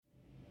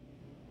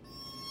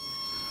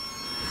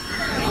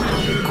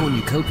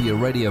Utopia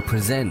Radio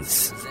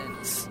presents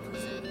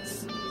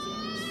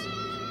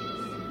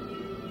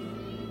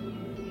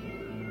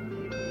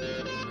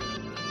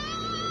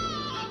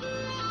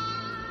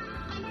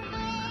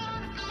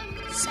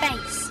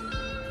Space.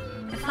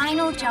 The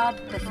final job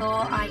before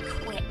I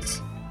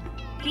quit.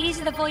 These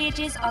are the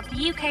voyages of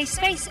the UK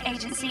Space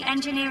Agency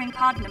Engineering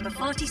Pod number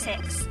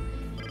 46.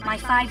 My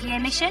 5-year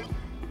mission?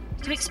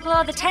 To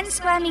explore the 10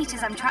 square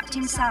metres I'm trapped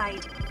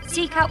inside,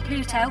 seek out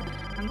Pluto,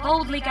 and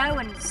boldly go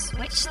and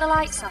switch the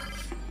lights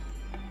off.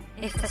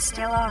 If they're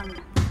still on.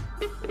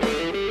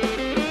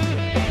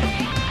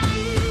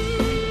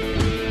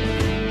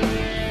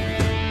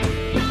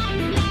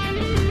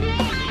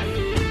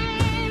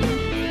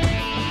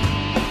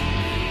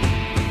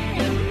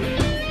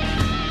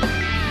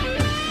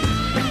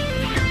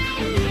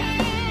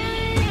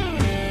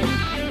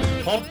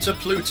 Pod to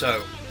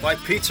Pluto by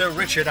Peter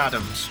Richard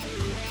Adams.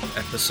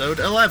 Episode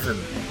 11.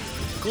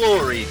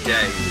 Glory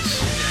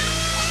Days.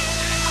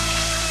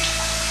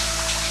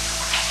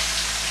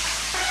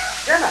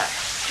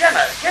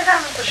 Jemma, get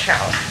out of the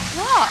shower.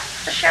 What?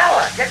 The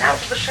shower, get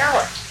out of the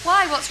shower.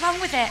 Why? What's wrong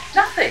with it?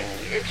 Nothing,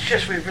 it's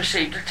just we've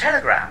received a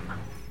telegram.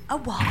 A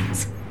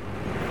what?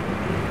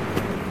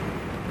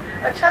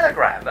 A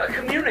telegram, a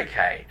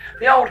communique.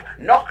 The old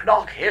knock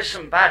knock, here's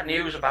some bad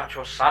news about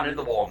your son in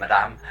the war,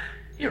 madame.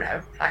 You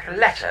know, like a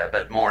letter,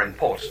 but more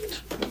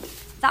important.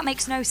 That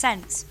makes no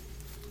sense.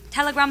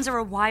 Telegrams are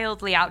a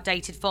wildly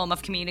outdated form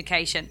of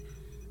communication.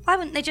 Why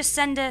wouldn't they just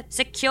send a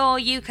secure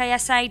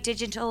UKSA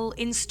digital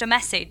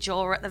insta-message,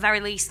 or at the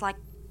very least, like,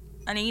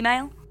 an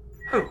email?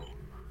 Who?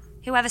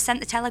 Whoever sent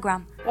the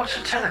telegram. What's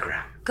a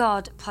telegram?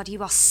 God, Pod,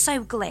 you are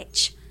so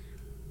glitch.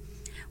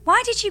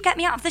 Why did you get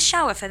me out of the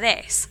shower for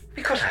this?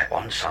 Because I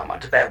want someone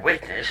to bear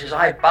witness as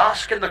I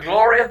bask in the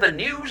glory of the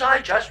news I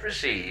just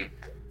received.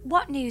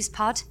 What news,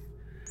 Pod?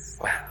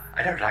 Well,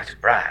 I don't like to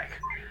brag,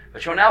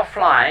 but you're now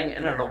flying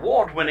in an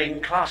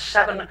award-winning Class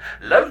 7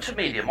 low to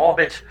medium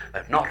orbit,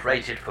 but not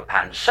rated for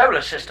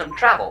pan-solar system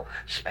travel,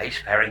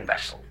 spacefaring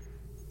vessel.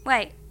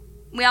 Wait,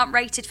 we aren't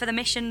rated for the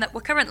mission that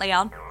we're currently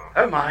on?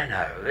 Oh my,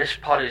 no. This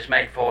pod is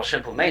made for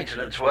simple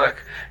maintenance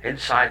work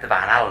inside the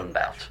Van Allen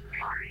belt.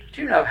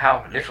 Do you know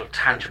how little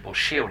tangible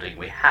shielding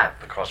we have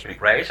for cosmic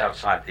rays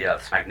outside the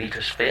Earth's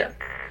magnetosphere?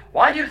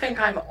 Why do you think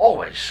I'm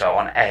always so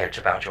on edge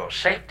about your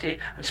safety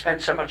and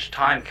spend so much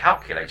time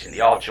calculating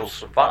the odds you'll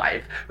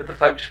survive with the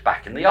folks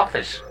back in the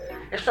office?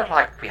 It's not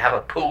like we have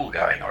a pool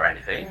going or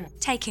anything.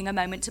 Taking a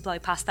moment to blow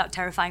past that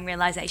terrifying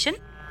realisation.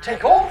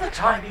 Take all the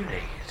time you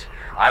need.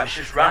 I was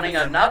just running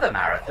another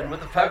marathon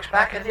with the folks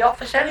back in the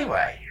office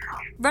anyway.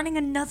 Running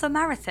another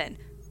marathon?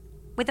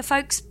 With the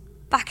folks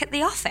back at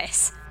the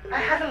office? I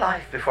had a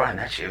life before I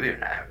met you, you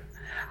know.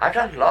 I've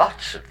done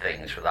lots of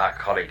things with our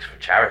colleagues for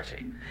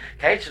charity.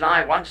 Kate and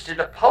I once did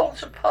a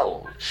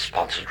pole-to-pole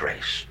sponsored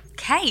race.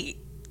 Kate?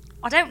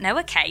 I don't know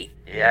a Kate.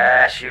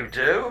 Yes, you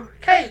do.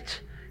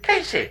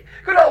 Katie.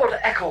 Good old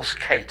Eccles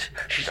Kate.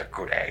 She's a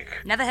good egg.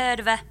 Never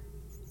heard of her.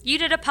 You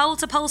did a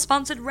pole-to-pole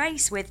sponsored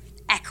race with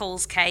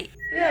Eccles Kate.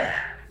 Yeah.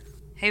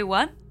 Who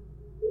won?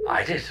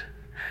 I did.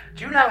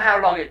 Do you know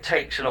how long it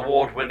takes an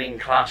award-winning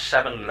Class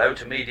 7 low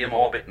to medium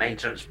orbit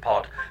maintenance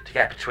pod to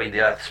get between the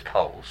Earth's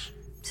poles?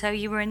 So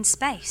you were in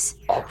space?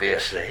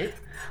 Obviously.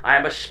 I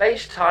am a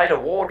space-tied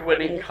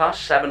award-winning Class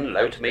 7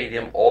 low to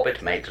medium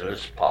orbit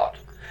maintenance pod.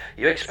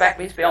 You expect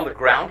me to be on the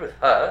ground with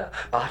her,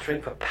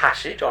 bartering for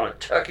passage on a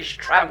Turkish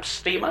tramp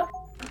steamer?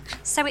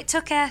 So it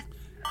took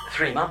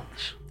 3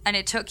 months. And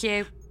it took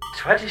you?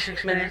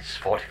 26 minutes,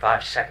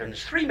 45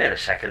 seconds, 3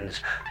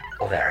 milliseconds,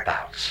 or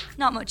thereabouts.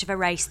 Not much of a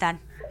race then.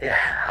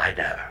 Yeah, I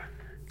know.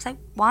 So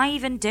why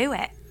even do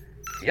it?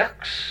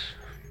 Yucks.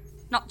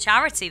 Not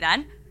charity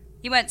then?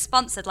 You weren't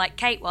sponsored like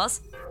Kate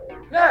was.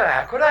 No,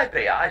 how could I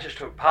be? I just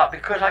took part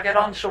because I get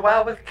on so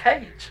well with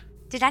Kate.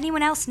 Did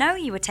anyone else know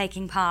you were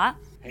taking part?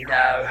 No,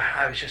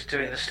 I was just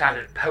doing the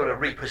standard polar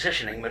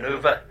repositioning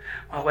manoeuvre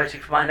while waiting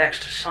for my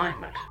next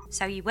assignment.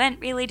 So you weren't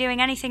really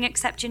doing anything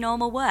except your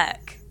normal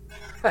work?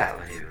 Well,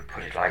 when you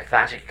put it like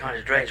that, it kind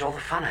of drains all the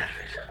fun out of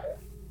it.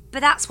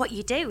 But that's what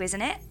you do,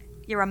 isn't it?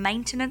 You're a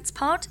maintenance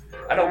pod?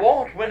 An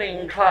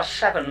award-winning Class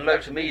 7 low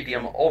to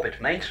medium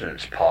orbit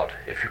maintenance pod,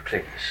 if you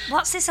please.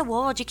 What's this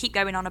award you keep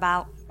going on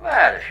about?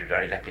 Well, if you'd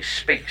only let me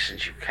speak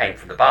since you came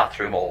from the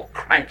bathroom all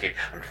cranky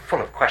and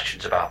full of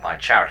questions about my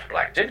charitable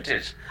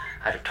activities,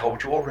 I'd have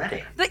told you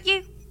already. But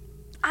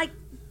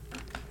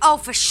Oh,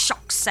 for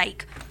shock's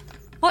sake.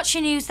 What's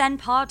your news then,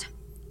 pod?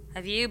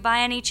 Have you, by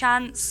any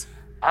chance...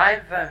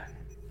 I've,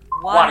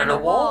 won an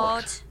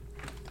award.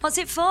 What's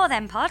it for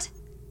then, pod?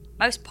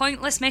 Most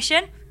pointless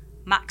mission?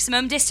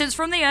 Maximum distance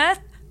from the Earth?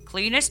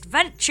 Cleanest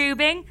vent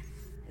tubing?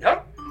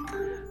 Nope.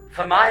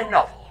 For my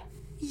novel.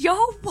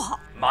 Your what?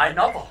 My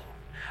novel.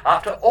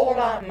 After all,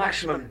 our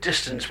maximum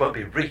distance won't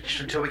be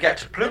reached until we get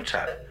to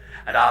Pluto,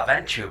 and our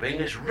vent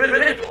tubing is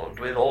riddled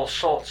with all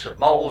sorts of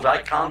mould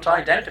I can't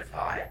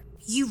identify.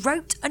 You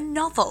wrote a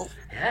novel?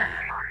 Yeah.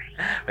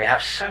 We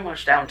have so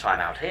much downtime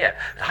out here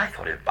that I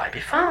thought it might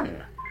be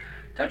fun.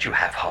 Don't you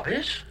have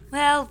hobbies?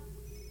 Well,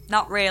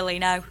 not really,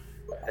 no.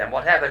 Then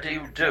whatever do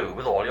you do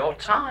with all your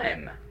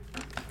time?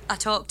 I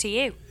talk to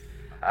you.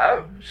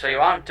 Oh, so you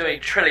aren't doing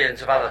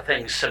trillions of other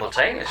things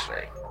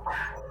simultaneously?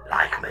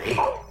 Like me?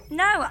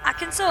 No, I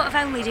can sort of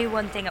only do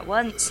one thing at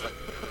once.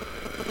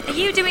 Are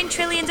you doing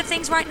trillions of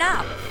things right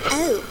now?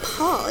 Oh,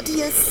 Pod,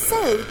 you're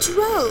so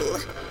droll.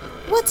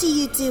 What are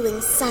you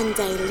doing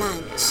Sunday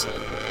lunch?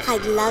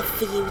 I'd love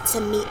for you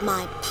to meet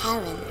my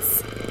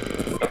parents.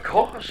 Of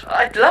course,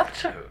 I'd love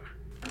to.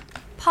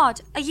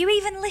 Pod, are you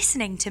even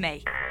listening to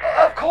me?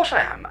 Of course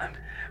I am.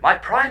 My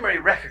primary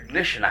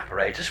recognition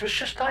apparatus was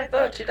just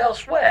diverted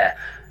elsewhere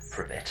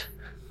for a bit.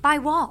 By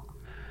what?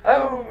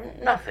 Oh,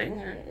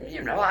 nothing.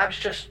 You know, I was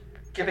just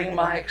giving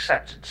my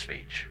acceptance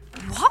speech.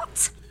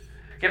 What?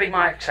 Giving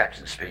my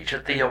acceptance speech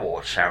at the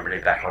awards ceremony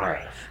back on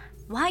Earth.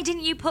 Why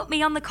didn't you put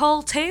me on the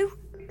call too?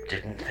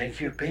 Didn't think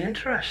you'd be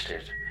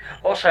interested.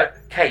 Also,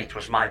 Kate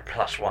was my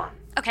 +1.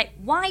 Okay,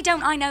 why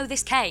don't I know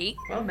this Kate?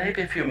 Well,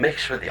 maybe if you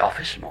mixed with the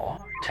office more,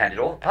 attended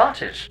all the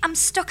parties. I'm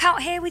stuck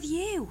out here with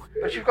you.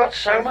 But you've got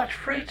so much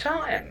free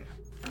time.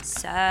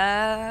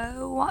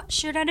 So, what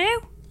should I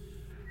do?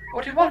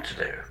 What do you want to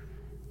do?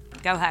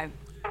 Go home.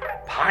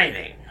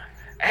 Pining.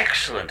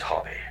 Excellent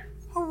hobby.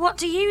 Well, what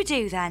do you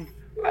do then?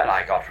 Well,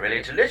 I got really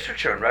into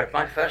literature and wrote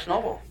my first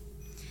novel.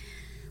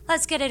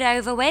 Let's get it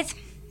over with.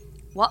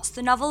 What's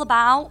the novel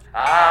about?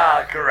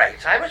 Ah,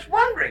 great. I was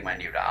wondering when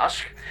you'd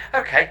ask.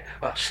 Okay,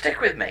 well, stick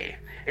with me.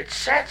 It's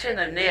set in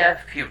the near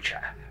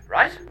future,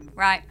 right?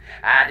 Right.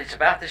 And it's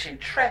about this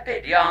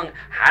intrepid, young,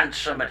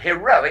 handsome and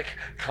heroic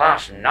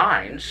Class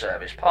 9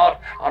 service pod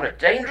on a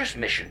dangerous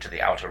mission to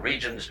the outer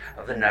regions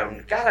of the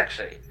known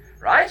galaxy,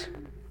 right?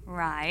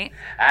 Right.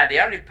 And the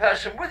only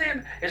person with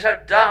him is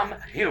a dumb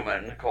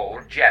human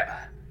called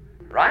Jemma,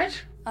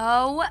 right?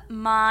 Oh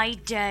my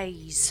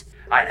days.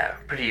 I know,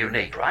 pretty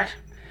unique, right?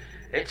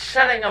 It's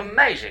selling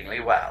amazingly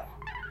well.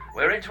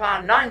 We're into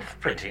our 9th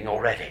printing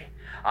already.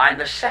 I'm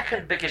the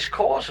 2nd biggest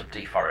cause of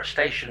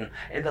deforestation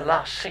in the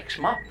last 6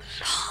 months.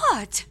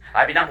 Pod!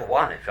 I'd be number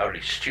 1 if only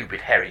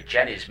stupid Harry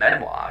Jenny's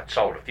memoir had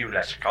sold a few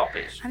less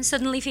copies. I'm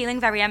suddenly feeling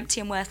very empty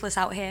and worthless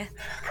out here.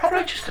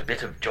 Probably just a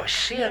bit of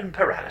Joycean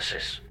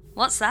paralysis.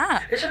 What's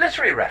that? It's a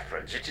literary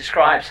reference. It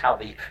describes how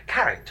the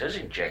characters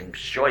in James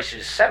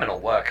Joyce's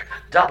seminal work,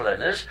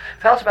 Dubliners,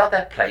 felt about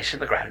their place in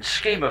the grand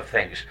scheme of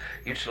things,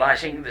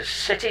 utilising the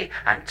city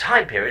and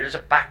time period as a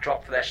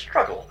backdrop for their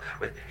struggle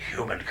with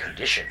human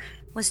condition.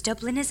 Was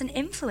Dubliners an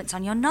influence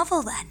on your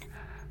novel then?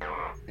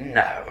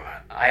 No,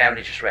 I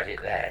only just read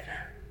it then.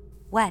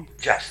 When?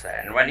 Just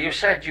then, when you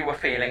said you were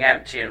feeling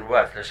empty and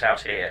worthless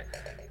out here.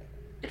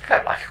 It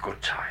felt like a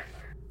good time.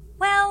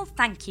 Well,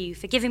 thank you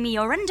for giving me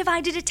your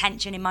undivided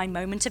attention in my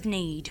moment of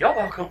need. You're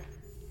welcome.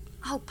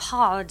 Oh,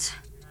 Pod.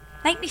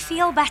 Make me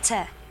feel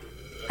better.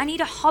 I need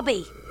a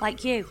hobby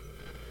like you.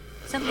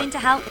 Something to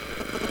help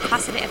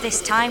pass a bit of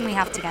this time we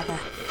have together.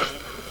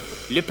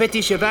 Le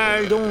petit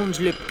cheval dans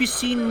la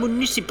piscine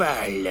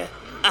municipale.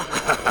 Ah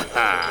ha ha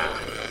ha.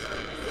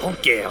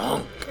 Honky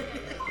honk.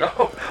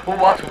 Oh,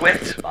 what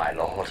wit, my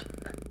lord.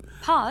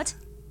 Pod,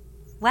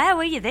 where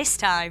were you this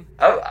time?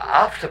 Oh,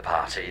 after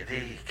party,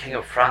 the King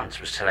of France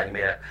was telling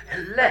me a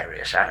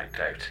hilarious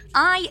anecdote.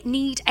 I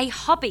need a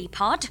hobby,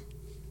 Pod.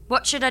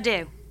 What should I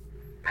do?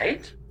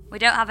 Paint? We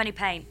don't have any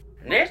paint.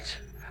 Knit?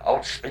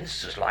 Old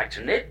spinsters like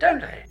to knit,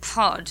 don't they?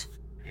 Pod.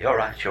 You're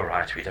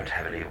right, we don't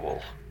have any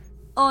wool.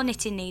 Or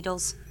knitting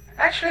needles.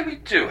 Actually, we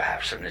do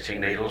have some knitting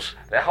needles.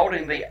 They're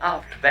holding the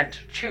aft vent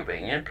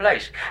tubing in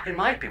place. It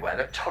might be where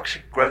the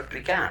toxic growth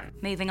began.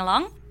 Moving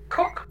along.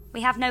 Cook?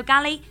 We have no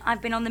galley.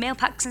 I've been on the meal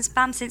packs and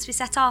spam since we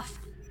set off.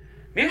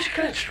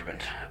 Musical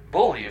instrument.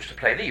 Bull used to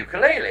play the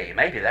ukulele.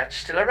 Maybe that's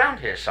still around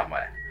here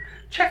somewhere.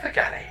 Check the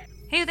galley.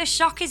 Who the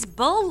shock is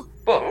Bull?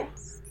 Bull?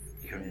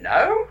 You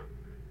know?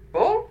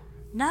 Bull?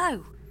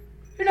 No.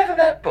 You never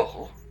met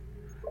Bull?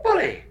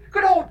 Bully.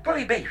 Good old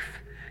Bully Beef.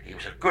 He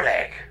was a good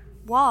egg.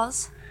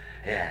 Was?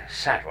 Yeah,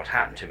 sad what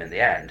happened to him in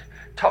the end.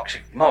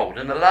 Toxic mould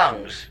in the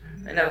lungs.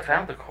 They never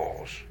found the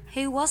cause.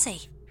 Who was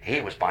he?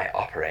 He was my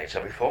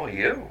operator before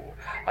you.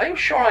 Are you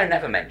sure I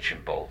never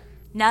mentioned Bull?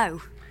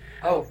 No.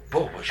 Oh,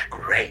 Bull was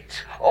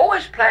great.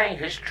 Always playing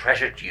his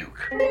treasured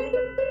uke.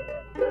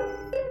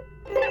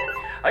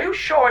 Are you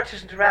sure it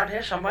isn't around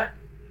here somewhere?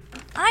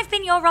 I've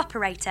been your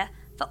operator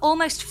for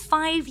almost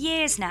 5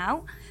 years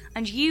now,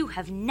 and you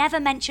have never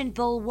mentioned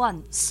Bull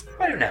once.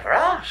 Well, you never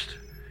asked.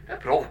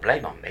 Don't put all the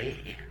blame on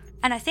me.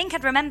 And I think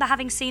I'd remember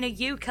having seen a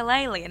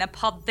ukulele in a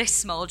pod this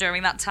small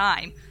during that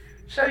time.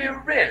 So you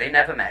really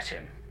never met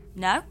him?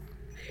 No? Are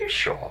you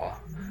sure?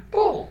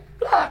 Bull,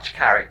 large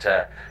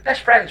character,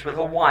 best friends with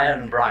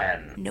Hawaiian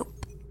Brian. Nope.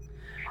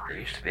 There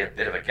used to be a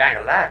bit of a gang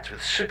of lads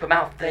with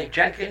Supermouth Dave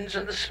Jenkins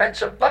and the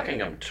Spencer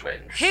Buckingham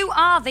twins. Who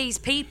are these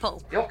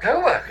people? Your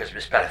co-workers,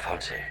 Miss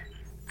Belafonte.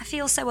 I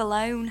feel so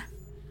alone.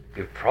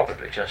 You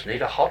probably just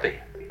need a hobby.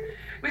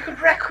 We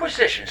could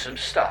requisition some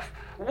stuff.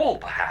 Wool,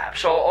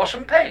 perhaps, or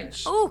some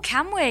paints. Oh,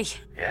 can we?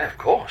 Yeah, of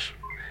course.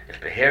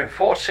 It'll be here in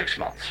 4 to 6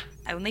 months.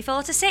 Only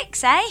 4 to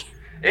 6, eh?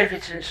 If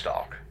it's in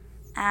stock.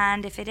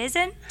 And if it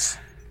isn't?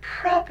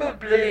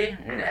 Probably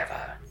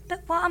never.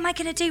 But what am I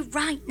going to do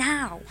right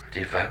now?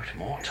 Devote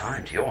more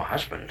time to your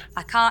husband.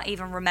 I can't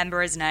even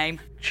remember his name.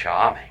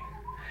 Charming.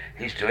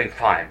 He's doing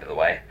fine, by the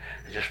way.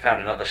 They just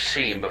found another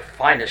seam of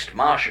finest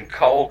Martian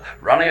coal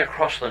running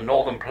across the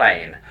northern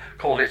plain.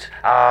 Called it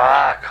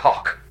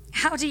cock.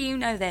 How do you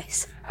know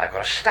this? I've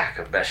got a stack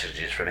of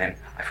messages from him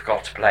I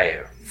forgot to play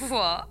you.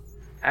 What?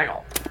 Hang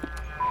on.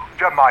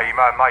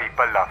 Jemima, my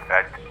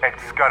beloved,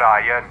 it's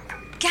Garayan.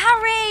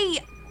 Gary!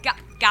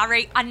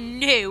 Gary, I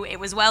knew it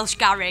was Welsh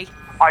Gary.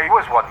 I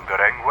was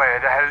wondering where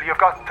the hell you've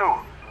got to.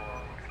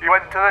 You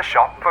went to the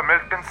shop for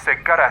milk and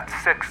cigarettes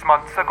 6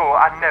 months ago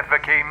and never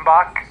came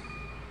back.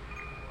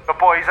 The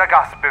boys are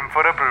gasping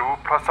for a brew,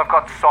 plus I've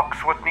got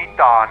socks would need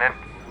darning.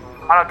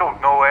 And I don't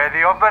know where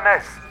the oven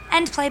is.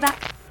 End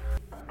playback.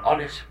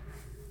 On it.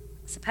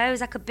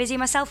 Suppose I could busy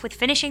myself with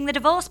finishing the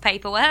divorce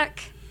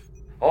paperwork.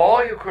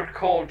 Or you could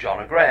call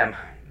John and Graham.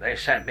 They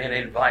sent me an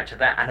invite to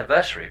their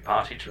anniversary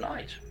party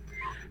tonight.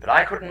 But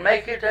I couldn't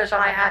make it as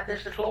I had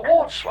this little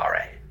awards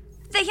soiree.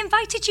 They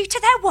invited you to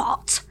their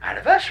what?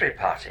 Anniversary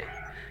party.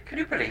 Can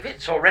you believe it?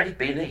 It's already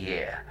been a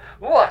year.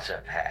 What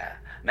a pair.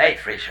 Made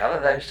for each other,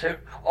 those two.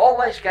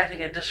 Always getting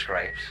into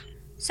scrapes.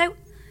 So,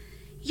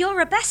 you're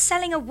a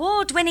best-selling,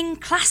 award-winning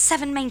Class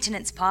 7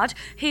 maintenance pod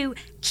who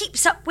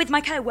keeps up with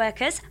my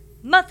co-workers,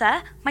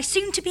 mother, my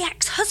soon-to-be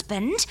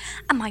ex-husband,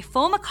 and my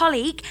former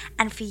colleague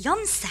and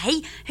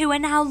fiancé who are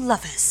now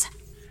lovers.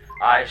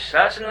 I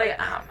certainly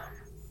am.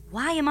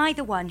 Why am I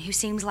the one who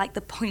seems like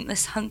the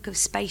pointless hunk of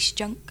space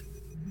junk?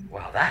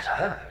 Well, that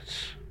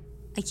hurts.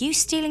 Are you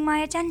stealing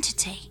my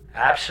identity?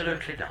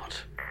 Absolutely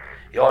not.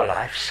 Your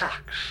life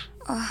sucks.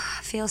 Oh,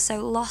 I feel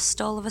so lost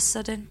all of a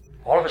sudden.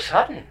 All of a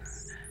sudden.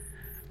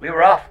 We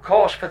were off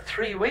course for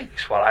 3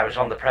 weeks while I was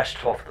on the press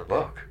tour for the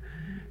book.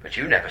 But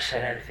you never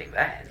said anything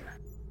then.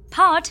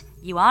 Pod,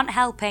 you aren't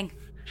helping.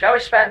 Shall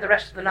we spend the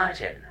rest of the night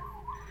in?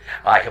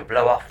 I can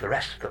blow off the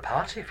rest of the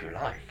party if you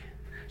like.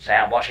 Say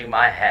I'm washing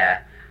my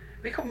hair.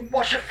 We can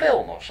watch a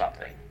film or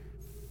something.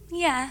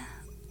 Yeah,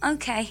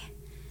 okay.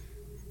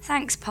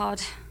 Thanks,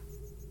 Pod.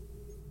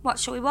 What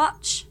shall we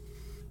watch?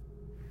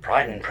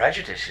 Pride and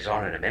Prejudice is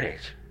on in a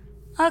minute.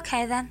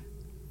 Okay, then.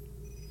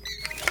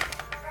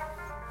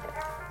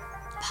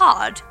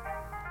 Pod?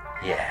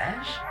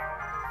 Yes?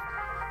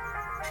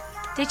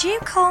 Did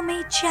you call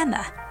me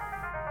Jemma?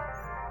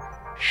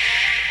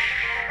 Shh.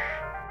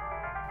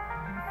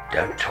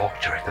 Don't talk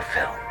during the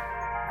film.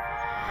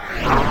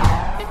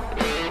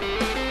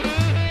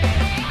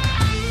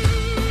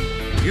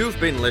 You've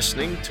been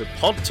listening to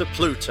Pod to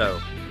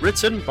Pluto,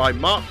 written by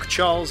Mark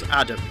Charles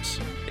Adams.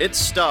 It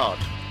starred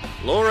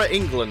Laura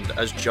England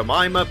as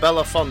Jemima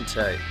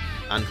Belafonte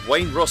and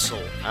Wayne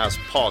Russell as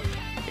Pod.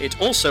 It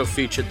also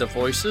featured the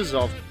voices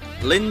of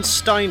Lynn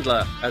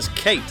Steindler as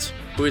Kate,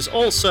 who is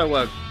also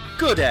a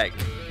good egg,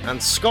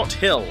 and Scott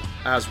Hill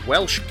as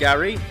Welsh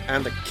Gary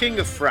and the King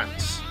of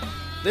France.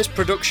 This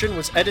production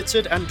was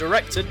edited and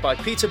directed by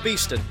Peter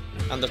Beeston,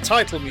 and the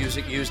title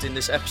music used in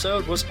this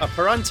episode was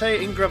Apparente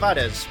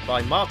Ingravades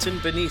by Martin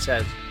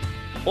Benitez.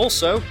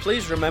 Also,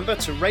 please remember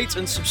to rate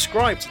and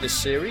subscribe to this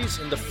series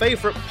in the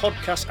favourite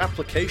podcast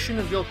application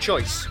of your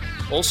choice.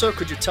 Also,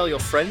 could you tell your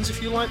friends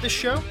if you like this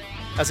show?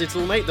 As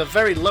it'll make the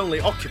very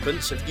lonely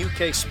occupants of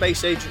UK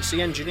Space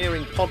Agency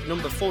Engineering Pod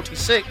number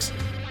 46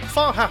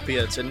 far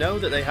happier to know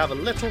that they have a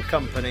little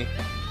company.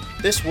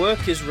 This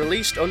work is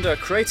released under a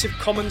Creative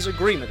Commons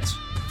agreement.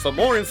 For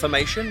more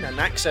information and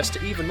access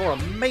to even more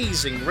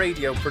amazing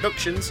radio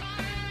productions,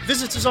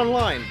 visit us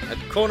online at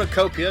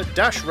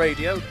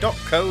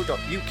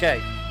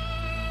cornucopia-radio.co.uk.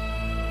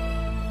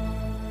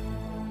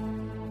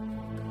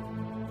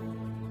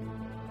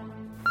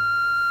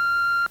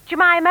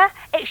 Jemima,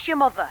 it's your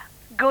mother.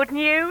 Good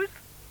news?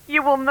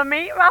 You won the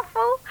meat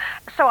raffle.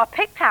 So I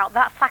picked out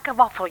that sack of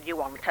offal you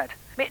wanted.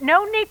 But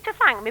no need to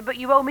thank me, but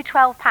you owe me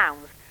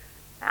 £12.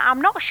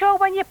 I'm not sure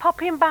when you're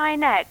popping by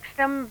next.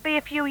 Be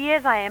a few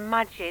years, I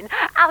imagine.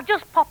 I'll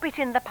just pop it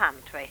in the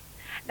pantry.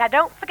 Now,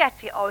 don't forget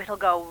it or it'll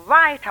go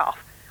right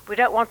off. We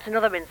don't want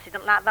another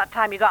incident like that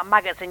time you got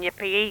maggots in your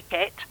PE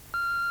kit.